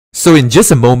So in just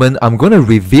a moment, I'm going to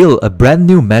reveal a brand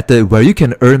new method where you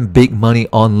can earn big money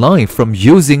online from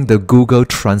using the Google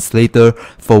Translator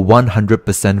for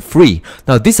 100% free.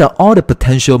 Now these are all the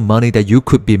potential money that you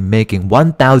could be making,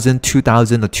 $1,000,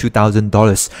 $2,000 or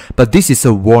 $2,000. But this is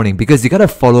a warning because you gotta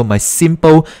follow my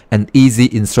simple and easy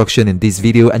instruction in this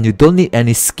video, and you don't need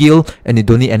any skill and you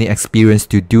don't need any experience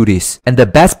to do this. And the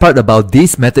best part about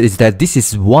this method is that this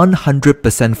is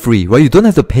 100% free, right? You don't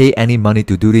have to pay any money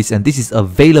to do this, and this is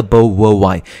available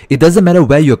worldwide. It doesn't matter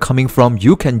where you're coming from,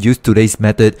 you can use today's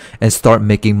method and start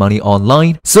making money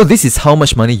online. So this is how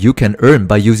much money you can earn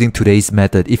by using today's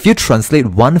method. If you translate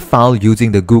one file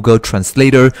using the Google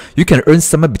Translator, you can earn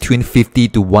somewhere between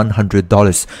 $50 to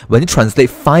 $100. When you translate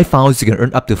 5 files, you can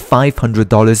earn up to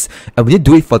 $500, and when you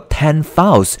do it for 10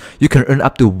 files, you can earn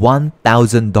up to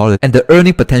 $1,000. And the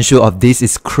earning potential of this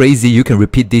is crazy. You can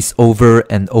repeat this over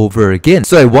and over again.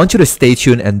 So I want you to stay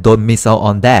tuned and don't miss out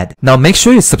on that. Now make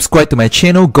sure you subscribe to my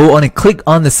channel. Go on and click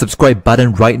on the subscribe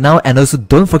button right now, and also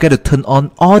don't forget to turn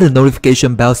on all the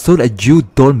notification bells so that you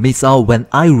don't miss out when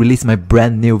I release my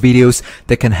brand new videos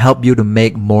that can help you to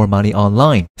make more money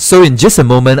online. So in just a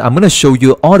moment, I'm going to show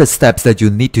you all the steps that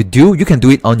you need to do. You can do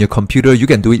it on your computer, you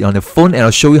can do it on your phone, and I'll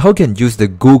show you how you can use the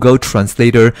Google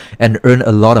Translator and earn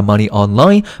a lot of money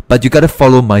online, but you gotta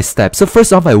follow my steps. So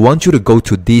first off, I want you to go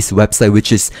to this website,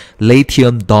 which is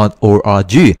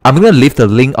latium.org. I'm gonna leave the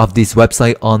link of this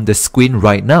website on the screen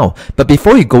right now. But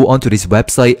before you go onto this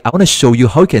website, I want to show you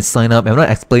how you can sign up. I'm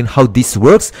gonna explain how this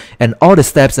works and all the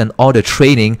steps and all the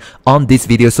training on this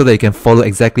video so that you can follow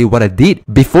exactly what I did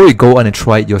before you go on and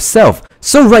try it yourself.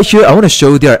 So right here, I want to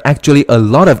show you there are actually a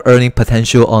lot of earning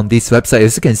potential on this website.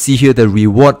 As you can see here, the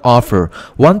reward offer,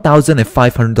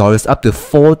 $1,500 up to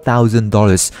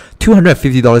 $4,000,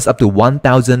 $250 up to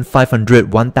 $1,500,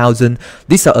 $1,000.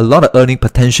 These are a lot of earning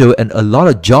potential and a lot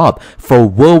of job for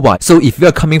worldwide. So if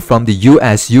you're coming from the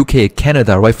US, UK,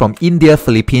 Canada, right, from India,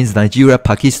 Philippines, Nigeria,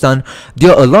 Pakistan,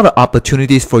 there are a lot of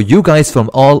opportunities for you guys from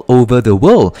all over the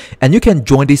world. And you can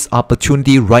join this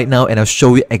opportunity right now, and I'll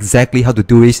show you exactly how to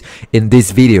do this in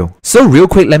this video. So real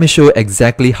quick, let me show you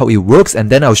exactly how it works, and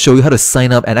then I'll show you how to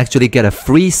sign up and actually get a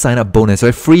free sign up bonus,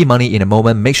 right? Free money in a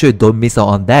moment. Make sure you don't miss out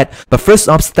on that. But first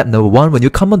off, step number one, when you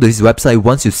come onto this website,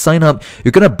 once you sign up,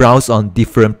 you're gonna browse on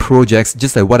different projects,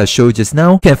 just like what I showed you just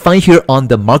now. You can find here on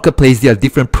the marketplace, there are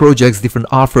different projects, different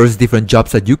offers, different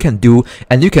jobs that you can do,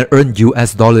 and you can earn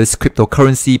US dollars,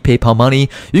 cryptocurrency, PayPal money.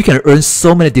 You can earn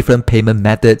so many different payment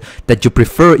methods that you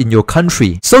prefer in your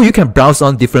country. So you can browse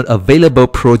on different available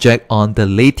projects on the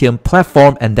Latium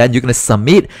platform, and then you're gonna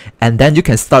submit, and then you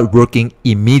can start working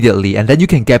immediately, and then you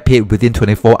can get paid within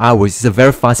 24 hours. It's a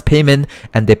very fast payment,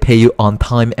 and they pay you on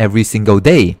time every single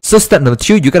day. So step number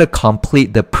two, you gotta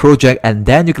complete the project, and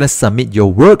then you're gonna submit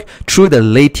your work through the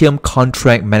Latium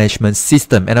contract management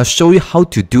system, and I'll show you how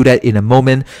to do that in a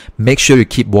moment. Make sure you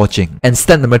keep watching. And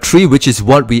step number three, which is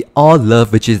what we all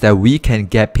love, which is that we can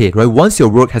get paid, right? Once your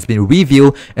work has been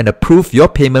reviewed and approved, your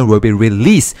payment will be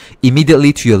released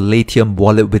immediately to your Latium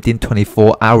wallet within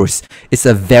 24 hours. It's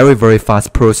a very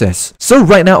fast process. So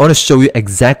right now, I want to show you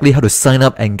exactly how to sign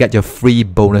up and get your free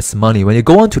bonus money. When you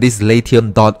go onto this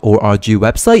latium.org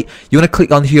website, you want to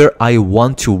click on here, I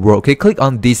want to work. Okay, click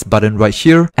on this button right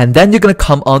here, and then you're going to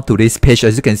come onto this page.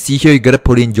 As you can see here, you got to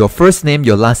put in your first name,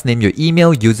 your last name, your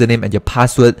email, username, and your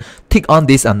password. Tick on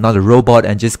this, I'm not a robot,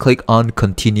 and just click on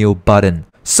continue button.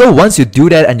 So once you do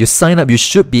that and you sign up, you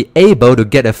should be able to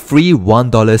get a free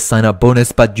 $1 sign up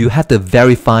bonus, but you have to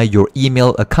verify your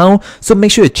email account. So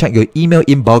make sure you check your email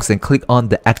inbox and click on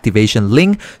the activation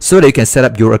link so that you can set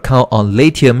up your account on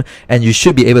Latium, and you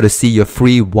should be able to see your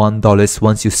free $1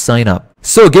 once you sign up.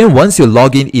 So again, once you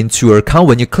log in into your account,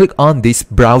 when you click on this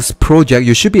browse project,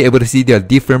 you should be able to see there are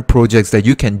different projects that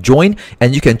you can join,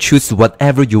 and you can choose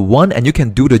whatever you want, and you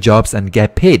can do the jobs and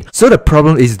get paid. So the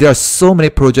problem is there are so many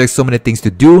projects, so many things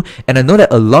to do, and I know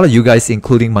that a lot of you guys,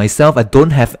 including myself, I don't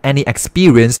have any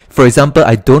experience. For example,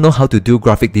 I don't know how to do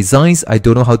graphic designs, I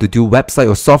don't know how to do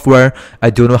website or software, I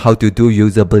don't know how to do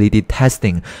usability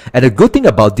testing. And the good thing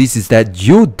about this is that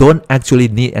you don't actually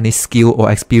need any skill or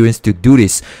experience to do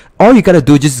this. All you gotta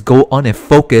do is just go on and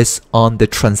focus on the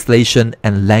translation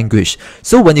and language.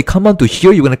 So when you come onto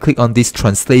here, you're gonna click on this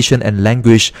translation and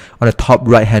language on the top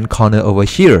right hand corner over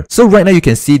here. So right now you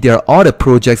can see there are all the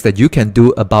projects that you can do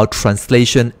about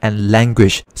translation and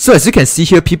language. So as you can see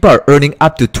here, people are earning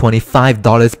up to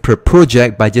 $25 per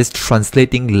project by just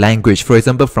translating language. For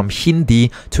example, from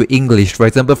Hindi to English, for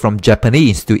example, from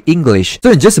Japanese to English. So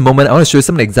in just a moment, I want to show you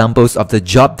some examples of the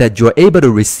job that you're able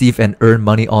to receive and earn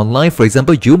money online. For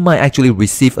example, you might might actually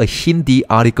receive a Hindi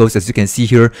articles, as you can see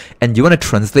here, and you want to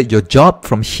translate your job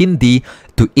from Hindi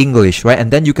to English, right? And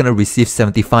then you're gonna receive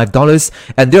 $75.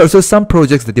 And there are also some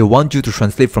projects that they want you to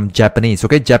translate from Japanese,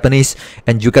 okay? Japanese,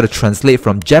 and you gotta translate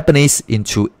from Japanese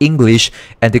into English,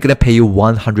 and they're gonna pay you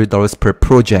 $100 per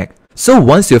project. So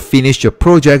once you've finished your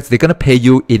project, they're gonna pay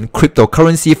you in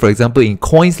cryptocurrency, for example, in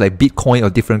coins like Bitcoin or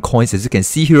different coins, as you can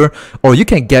see here, or you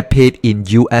can get paid in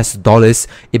US dollars,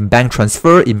 in bank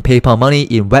transfer, in PayPal money,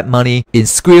 in web money, in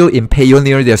Skrill, in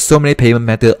Payoneer. There are so many payment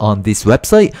methods on this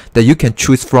website that you can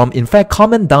choose from. In fact,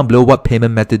 comment down below what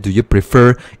payment method do you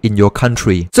prefer in your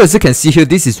country. So as you can see here,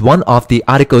 this is one of the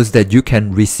articles that you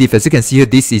can receive. As you can see here,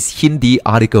 this is Hindi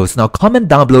articles. Now comment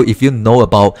down below if you know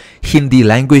about Hindi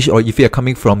language, or if you're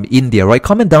coming from India, right?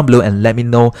 Comment down below and let me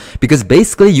know, because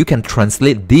basically you can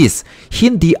translate these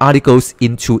Hindi articles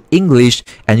into English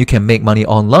and you can make money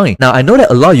online. Now I know that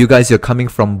a lot of you guys are coming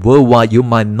from worldwide, you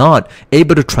might not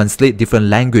able to translate different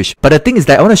language, but the thing is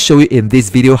that I want to show you in this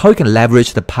video how you can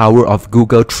leverage the power of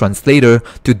Google Translator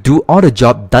to do all the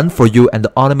job done for you and to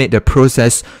automate the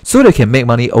process so that you can make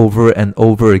money over and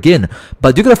over again.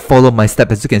 But you're gonna follow my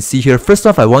step, as you can see here. First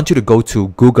off, I want you to go to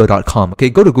google.com.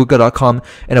 okay, go to google.com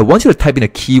and I want you to type in a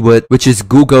keyword which is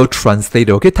Google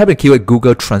Translator. Okay, type in keyword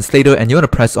Google Translator and you want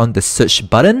to press on the search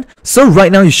button. So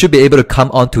right now you should be able to come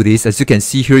onto this. As you can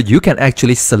see here, you can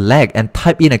actually select and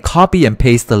type in and copy and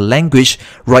paste the language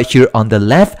right here on the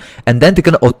left, and then they're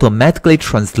going to automatically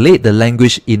translate the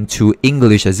language into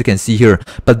English, as you can see here.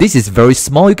 But this is very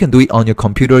small. You can do it on your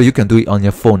computer, you can do it on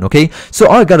your phone. Okay, so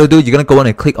all you gotta do, you're gonna go on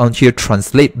and click on here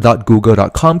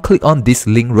translate.google.com, click on this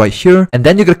link right here, and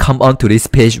then you're gonna come on to this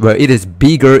page where it is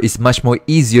bigger, it's much more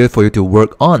easier for you to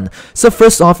work on. So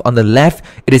first off, on the left,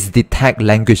 it is detect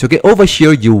language. Okay, over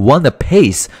here you want to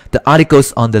paste the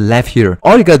articles on the left here.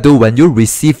 All you gotta do when you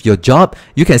receive your job,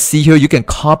 you can see here, you can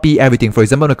copy everything. For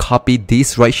example, I'm gonna copy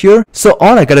this right here. So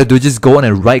all I gotta do is just go on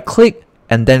and right click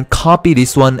and then copy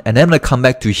this one, and then I'm gonna come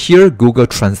back to here, Google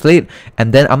Translate,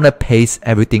 and then I'm gonna paste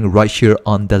everything right here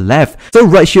on the left. So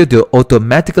right here, they'll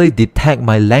automatically detect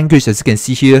my language. As you can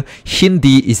see here,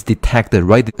 Hindi is detected,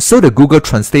 right? So the Google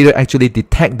Translator actually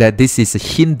detect that this is a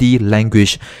Hindi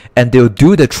language, and they'll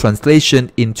do the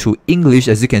translation into English,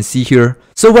 as you can see here.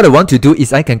 So what I want to do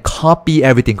is I can copy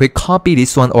everything. Quick copy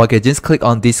this one, or I can just click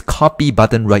on this copy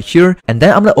button right here, and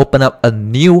then I'm gonna open up a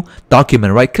new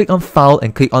document, right? Click on file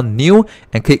and click on new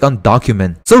and click on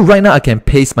document. So right now I can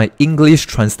paste my English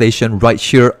translation right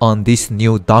here on this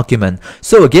new document.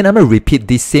 So again, I'm gonna repeat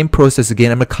this same process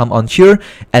again. I'm gonna come on here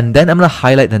and then I'm gonna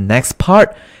highlight the next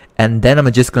part, and then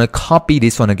I'm just gonna copy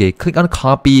this one again. Click on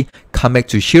copy, come back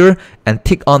to here and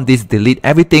tick on this delete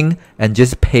everything and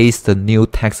just paste the new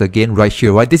text again right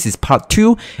here, right? This is part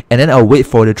 2, and then I'll wait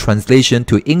for the translation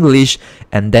to English,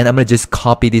 and then I'm gonna just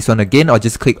copy this one again, or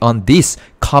just click on this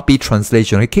copy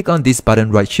translation. I click on this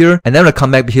button right here, and then I'm gonna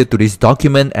come back here to this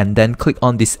document and then click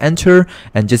on this enter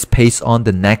and just paste on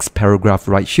the next paragraph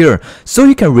right here. So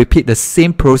you can repeat the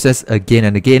same process again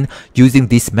and again using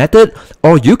this method,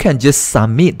 or you can just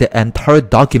submit the entire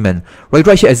document right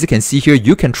here. As you can see here,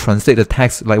 you can translate the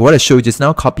text like what I showed you just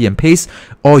now, copy and paste,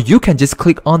 or you can just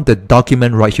click on the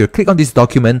document right here. Click on this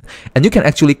document and you can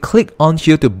actually click on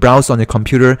here to browse on your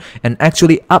computer and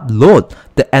actually upload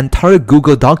the entire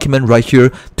Google document right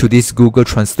here to this Google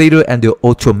Translator, and they'll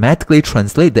automatically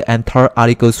translate the entire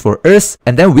articles for us,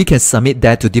 and then we can submit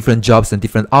that to different jobs and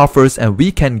different offers, and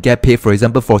we can get paid. For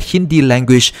example, for Hindi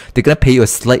language, they're gonna pay you a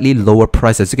slightly lower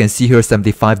price. As you can see here,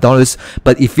 $75.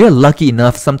 But if you're lucky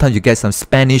enough, sometimes you get some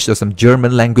Spanish or some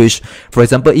German language, for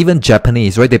example, even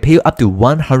Japanese, right? They pay you up to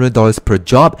 $100 per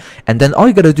job, and then all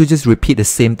you gotta do is just repeat the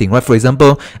same thing, right? For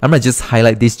example, I'm gonna just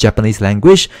highlight this Japanese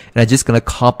language, and I'm just gonna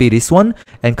copy this one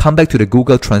and come back to the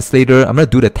Google Translator. I'm gonna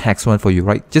do the text one for you,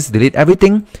 right? Just delete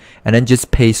everything and then just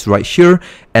paste right here,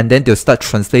 and then they'll start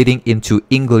translating into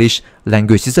English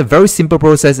language. It's a very simple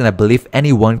process, and I believe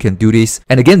anyone can do this.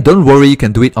 And again, don't worry, you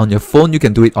can do it on your phone, you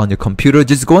can do it on your computer.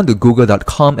 Just go on to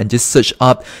google.com and just search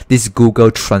up this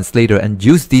Google Translator and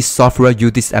use this software,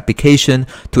 use this application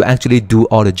to actually do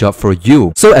all the job for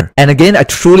you. So, and again, I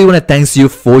truly want to thank you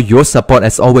for your support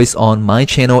as always on my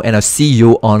channel, and I'll see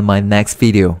you on my next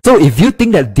video. So if you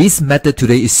think that this method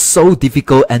today is so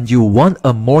difficult and you want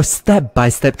a more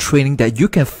step-by-step training that you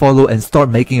can follow and start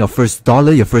making your first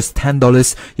 $1, your first $10,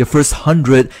 your first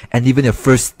 $100, and even your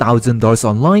first $1,000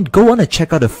 online, go on and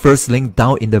check out the first link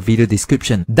down in the video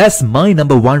description. That's my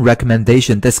number one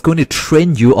recommendation that's going to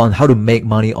train you on how to make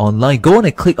money online. Go on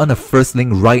and click on the first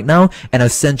link right now, and I'll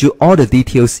send you all the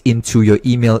details into your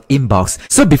email inbox.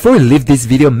 So before you leave this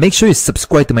video, make sure you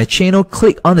subscribe to my channel,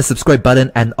 click on the subscribe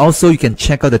button, and also you can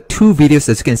check out the 2 videos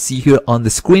that you can see here on the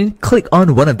screen. Click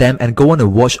on one of them and go on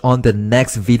and watch on the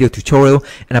next video tutorial,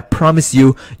 and I promise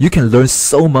you, you can learn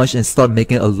so much and start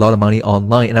making a lot of money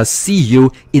online. And I'll see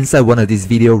you inside one of these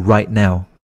videos right now.